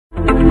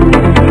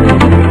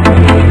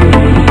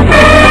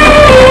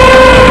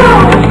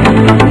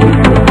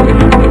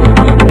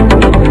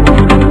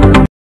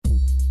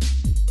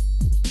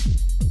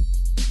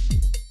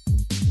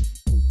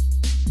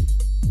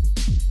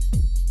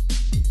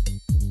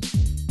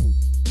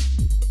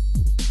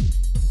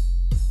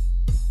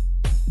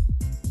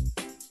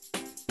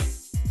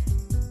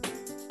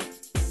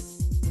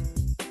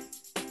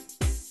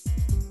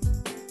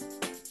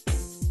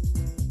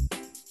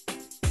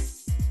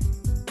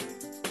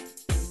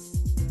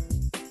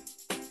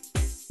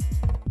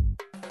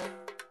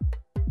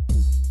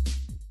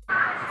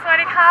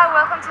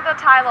Aloha, welcome to the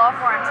Thai Law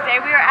Forum. Today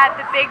we are at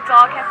the Big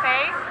Dog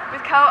Café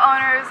with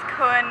co-owners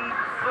Kun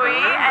Ui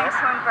and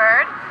Kun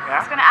Bird. I'm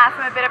just going to ask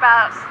them a bit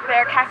about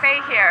their cafe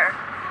here.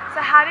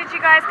 So how did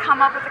you guys come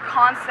up with the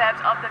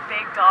concept of the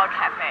Big Dog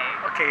Café?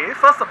 Okay,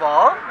 first of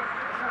all,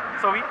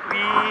 so we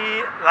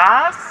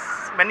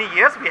last many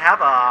years we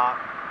have a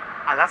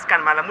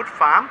Alaskan Malamute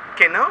farm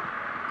kennel.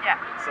 Yeah.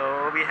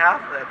 So we have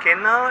a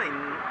kennel in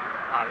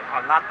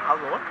on Lat Pao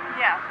Road.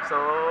 Yeah.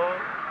 So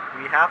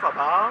we have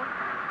about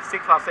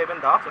 6 or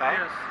 7 dogs, right?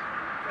 Yes.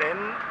 Then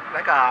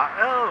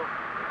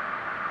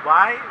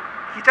why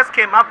he just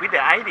came up with the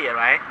idea,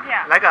 right?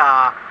 Yeah.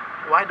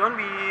 Why don't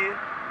we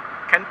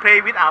can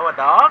play with our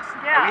dogs?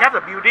 Yeah. We have the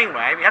building,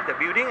 right? We have the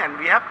building and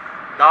we have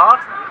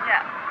dogs.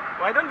 Yeah.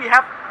 Why don't we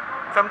have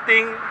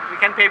something we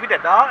can play with the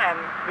dog and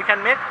we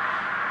can make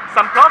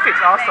some profits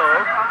also?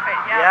 Make some profit.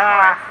 Yeah.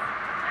 Yeah. Of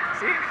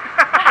course. See?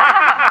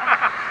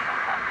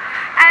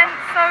 And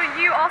so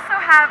you also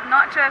have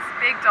not just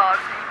big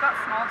dogs, but you've got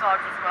small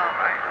dogs as well,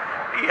 right?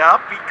 Yeah,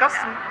 because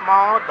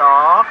small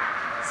dog,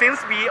 since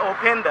we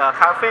opened the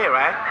cafe,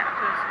 right?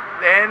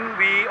 Then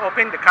we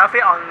opened the cafe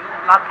on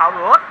Lat Pao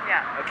Road.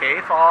 Yeah. Okay,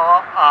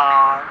 for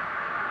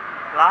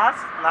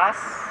last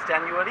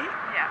January.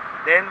 Yeah.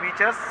 Then we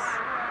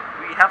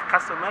have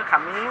customer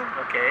coming,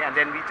 okay, and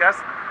then we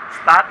just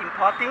start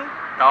importing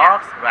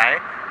dogs,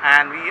 right?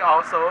 And we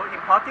also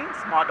importing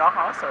small dog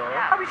also.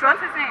 Yeah. Which one?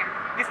 What's his name?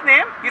 His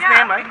name,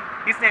 Yeah. right?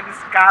 His name is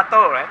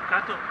Gato, right?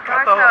 Gato.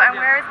 Garto. And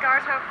where is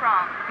Garto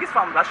from? He's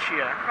from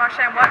Russia.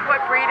 Russia. And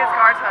what breed is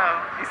Garto?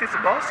 This is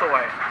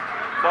Borzoi.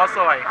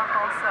 Borzoi. Oh,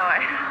 Borzoi.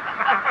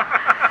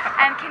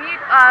 And can you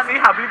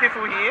See how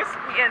beautiful he is?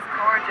 he is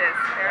gorgeous.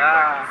 Very Yeah.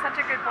 gorgeous. Such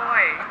a good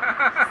boy.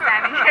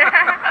 Standing here.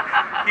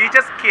 He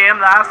just came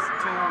last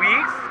 2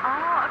 weeks.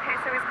 Oh, okay,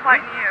 so he's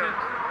quite new.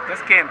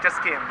 Just came.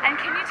 And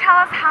can you tell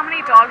us how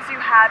many dogs you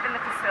have in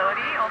the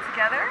facility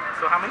altogether?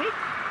 So how many?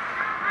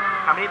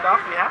 How many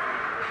dogs we have?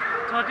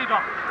 30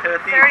 dogs.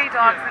 30. 30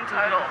 dogs Yeah. in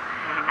total.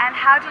 Mhm. And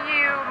how do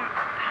you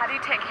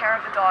take care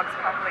of the dogs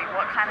properly?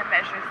 What kind of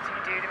measures do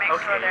you do to make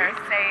sure they're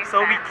safe?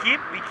 So we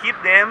and- keep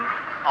them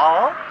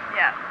all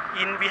Yeah.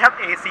 we have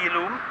AC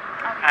room,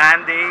 Okay.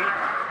 and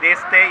they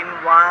stay in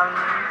one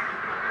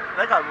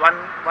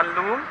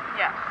room.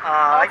 Yeah.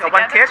 Like All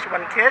together?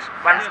 one cage,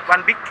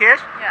 one big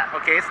cage. Yeah.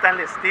 Okay,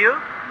 stainless steel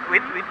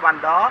with one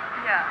dog.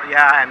 Yeah.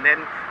 Yeah, and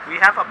then we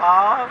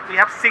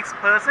have 6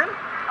 person,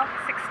 Oh,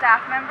 6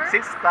 staff members?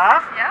 6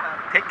 staff. Yeah.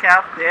 Take care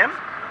of them.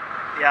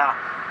 Yeah,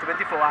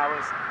 24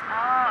 hours.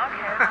 Oh,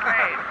 okay, that's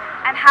great.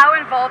 And how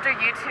involved are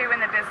you two in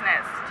the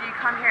business? Do you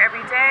come here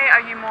every day?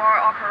 Are you more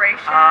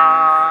operations?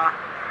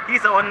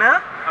 He's the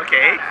owner.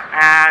 Okay,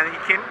 and he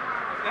came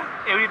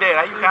every day,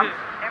 right? You come.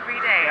 Every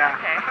day, Yeah.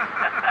 okay.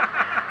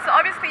 So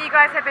obviously you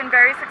guys have been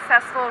very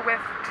successful with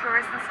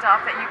tourists and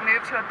stuff that you've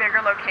moved to a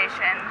bigger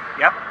location.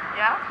 Yep.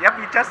 Yeah? Yep.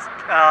 He just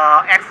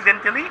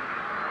accidentally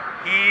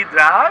he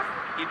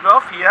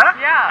drove here.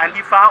 Yeah. And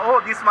he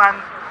found this one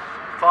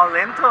for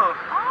rental.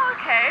 Oh,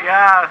 okay.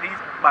 Yeah,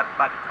 but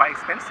quite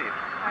expensive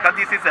because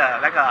this is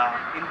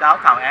in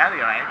downtown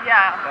area, right?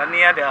 Yeah.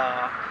 Near the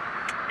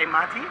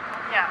MRT,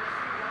 Yeah.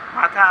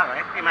 Mata,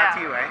 right?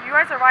 MRT, Yeah. right? You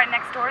guys are right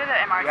next door to the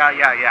MRT.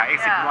 Yeah.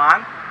 Exit Yeah.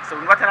 1. So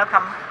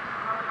Wattanatham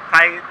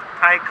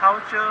Thai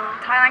culture.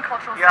 Thailand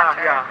Cultural Yeah.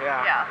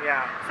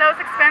 Center. So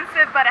it's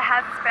expensive, but it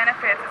has its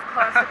benefits. It's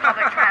close to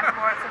public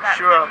transport, so that's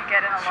Sure. where you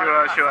get in a lot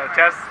Sure. of customers.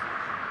 Just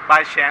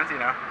by chance,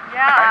 Yeah,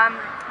 Right?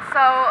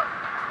 so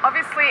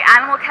obviously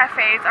animal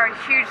cafes are a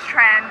huge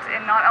trend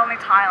in not only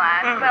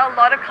Thailand, but a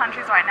lot of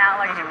countries right now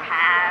like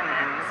Japan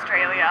and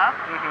Australia.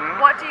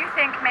 What do you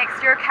think makes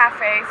your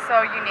cafe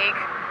so unique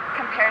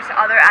compared to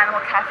other animal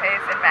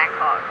cafes in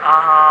Bangkok?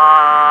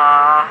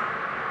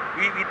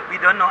 We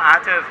don't know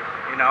others,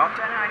 Don't know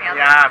any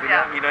others?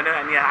 Yeah, we don't know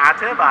any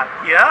other, but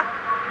here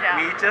Yeah.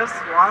 we just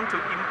want to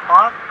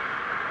import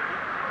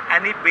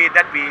any breed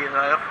that we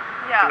love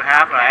Yeah, to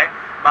have, okay. right?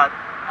 But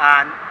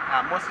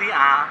mostly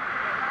are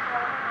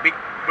big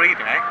breed,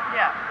 right?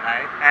 Yeah.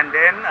 Right. And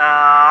then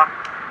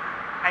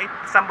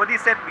somebody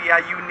said we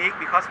are unique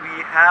because we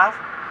have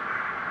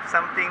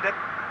something that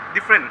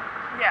different.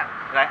 Yeah.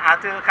 Like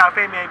other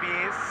cafe maybe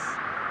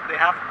they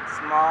have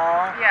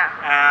small. Yeah.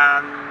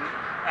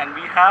 And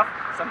we have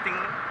something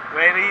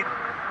very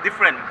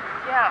different.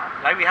 Yeah.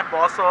 Like we have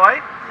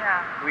Borzoi, Yeah.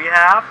 we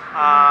have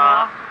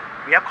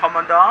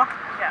Commodore,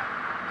 Yeah.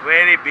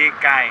 very big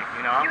guy,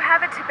 You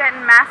have a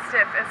Tibetan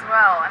Mastiff as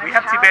well. And We a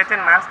have Chow Tibetan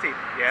Chow. Mastiff,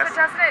 yes.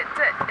 So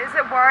is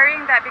it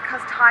worrying that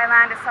because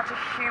Thailand is such a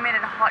humid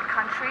and hot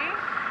country,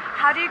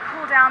 how do you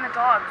cool down the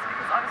dogs?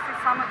 Because obviously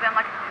some of them,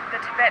 like the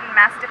Tibetan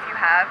Mastiff you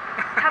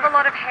have a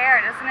lot of hair.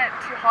 Isn't it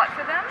too hot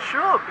for them?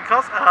 Sure,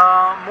 because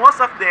most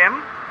of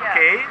them, Yeah.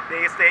 okay,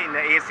 they stay in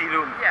the AC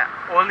room. Yeah.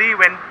 Only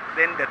when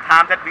the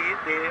time that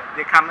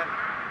they come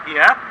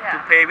here to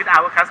Yeah. play with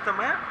our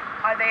customer.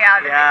 Are they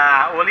out?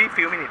 Yeah, only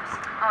few minutes.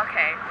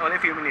 Okay. Only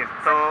few minutes.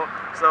 So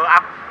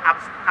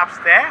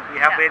upstairs we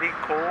have Yeah. very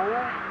cold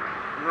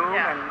room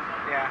Yeah. and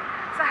yeah.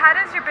 So how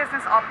does your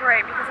business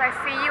operate? Because I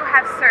see you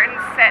have certain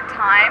set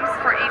times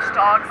for each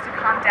dogs to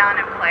come down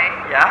and play.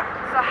 Yeah.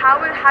 So how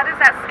does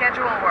that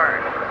schedule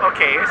work?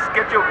 Okay,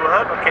 schedule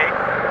work. Okay.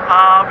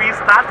 We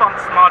start from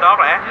small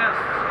dog, right? Yes.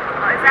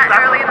 Is that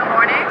early in the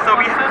morning? So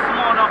we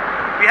Small dog.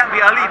 we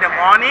early in the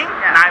morning,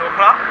 Yeah. 9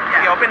 o'clock.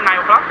 Yeah. We open 9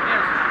 o'clock,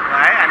 Yes.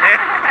 right? And then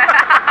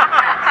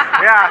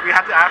yeah, we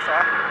have to ask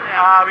her.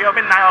 Yeah. We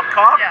open 9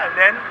 o'clock, Yeah. and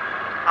then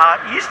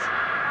each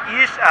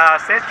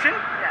session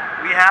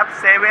Yeah. we have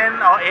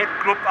 7 or 8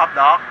 group of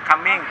dogs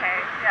coming. Okay.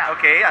 Yeah.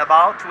 Okay,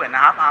 about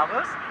 2.5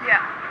 hours Yeah.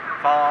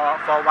 for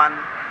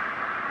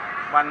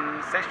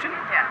one session.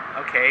 Yeah.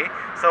 Okay,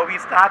 so we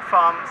start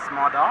from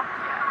small dog,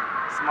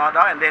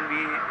 Yeah. and then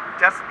we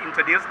just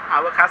introduce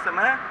our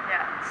customer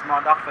Yeah. small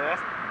dog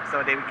first,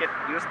 so they will get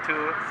used to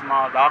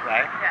small dog,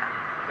 right?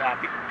 Yeah.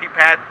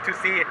 Prepared to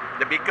see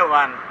the bigger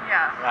one,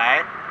 Yeah.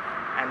 right?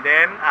 And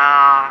then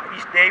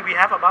each day we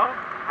have about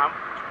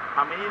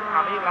how many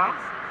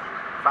rounds?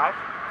 5.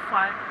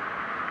 5.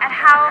 And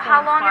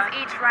how long is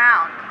Five. each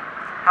round?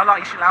 How long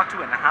each round?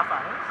 2.5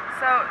 hours.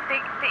 So they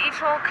each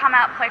will come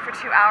out play for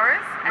 2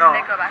 hours and No.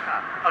 then they go back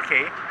up.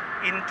 Okay,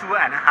 in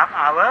 2.5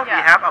 hours we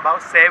Yeah. have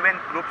about 7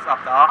 groups of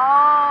dogs,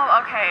 Oh,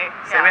 okay.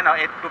 Yeah. 7 or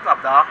 8 groups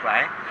of dogs,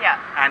 right? Yeah.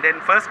 And then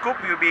first group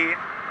will be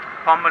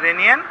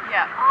Pomeranian.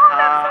 Yeah. Oh,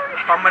 that's so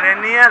cute.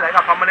 Pomeranian, like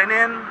a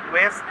Pomeranian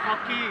West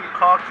Hockey.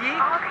 Corgi,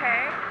 Oh,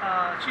 okay.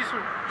 Shih Tzu.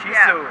 Shih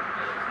Tzu.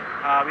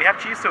 We have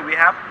Shih Tzu. We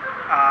have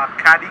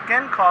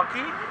Cardigan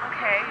Corgi.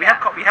 Okay. We yeah.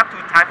 have 2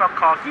 types of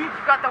Corgi.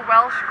 You've got the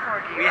Welsh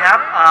Corgi. We right?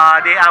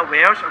 have they are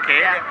Welsh.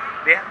 Okay.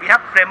 Yeah. We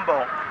have Brembo,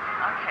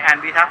 Okay.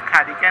 and we have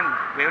Cardigan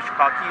Welsh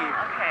Corgi.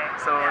 Okay.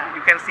 So yeah.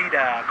 you can see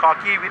the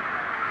Corgi with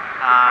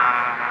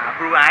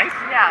blue eyes.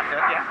 Yeah.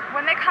 Yeah.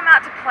 When they come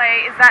out to play,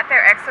 is that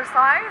their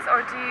exercise,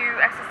 or do you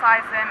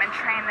exercise them and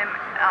train them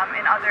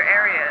in other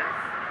areas?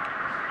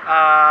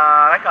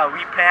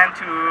 We plan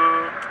to,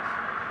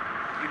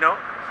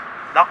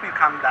 dog will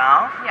come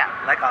down. Yeah.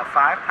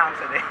 5 times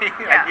a day,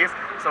 Yeah. like this.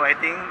 So I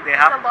think they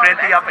have It's a lot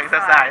plenty of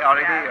exercise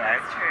already, yeah,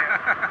 right? That's true.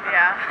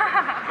 Yeah.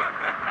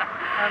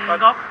 And But-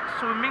 dog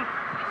swimming.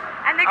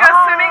 And they go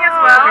swimming as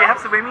well. We have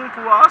swimming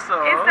pool also.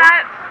 Is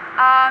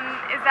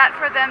that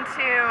for them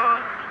to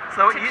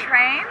each,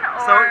 train,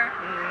 or? So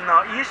no,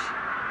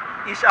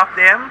 each of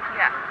them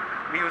Yeah.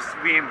 will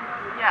swim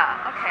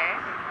Yeah. Okay.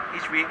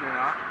 each week,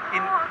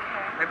 in Oh,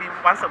 okay. maybe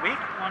once a week.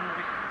 1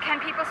 week. Can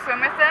people swim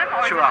with them,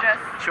 or Sure, is it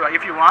just sure,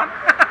 if you want.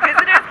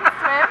 visitors can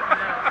swim?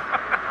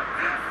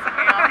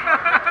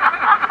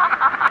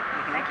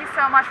 Thank you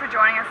so much for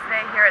joining us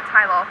today here at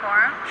Thai Law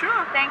Forum.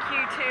 Sure. Thank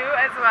you too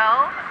as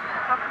well.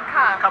 ขอบคุณ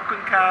ค่ะ ขอบคุ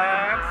ณครั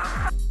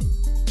บ